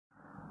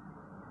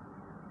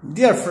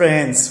Dear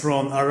friends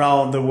from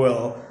around the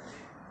world,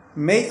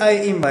 may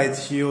I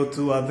invite you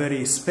to a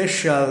very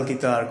special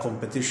guitar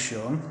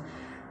competition.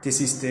 This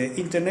is the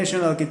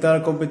international guitar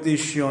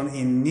competition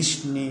in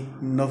Nizhni,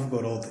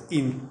 Novgorod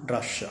in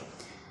Russia.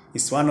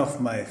 It's one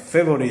of my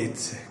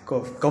favorite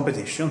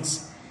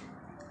competitions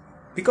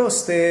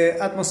because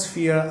the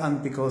atmosphere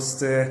and because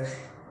the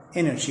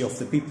energy of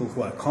the people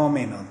who are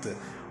coming and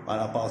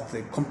about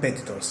the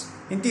competitors.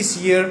 In this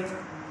year,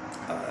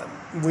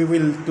 we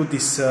will do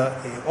this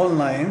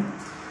online,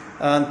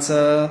 and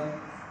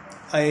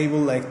I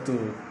would like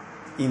to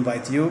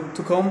invite you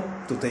to come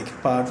to take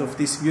part of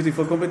this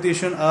beautiful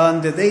competition.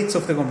 And the dates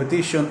of the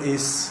competition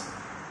is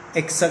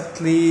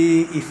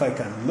exactly, if I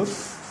can look,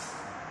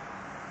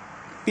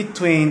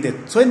 between the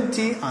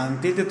 20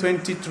 until the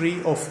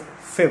 23 of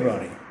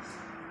February,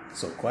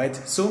 so quite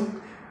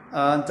soon,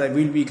 and I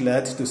will be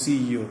glad to see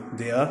you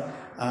there.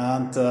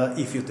 And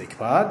if you take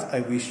part, I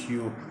wish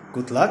you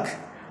good luck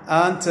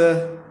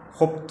and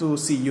hope to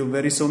see you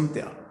very soon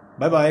there.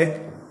 Bye bye.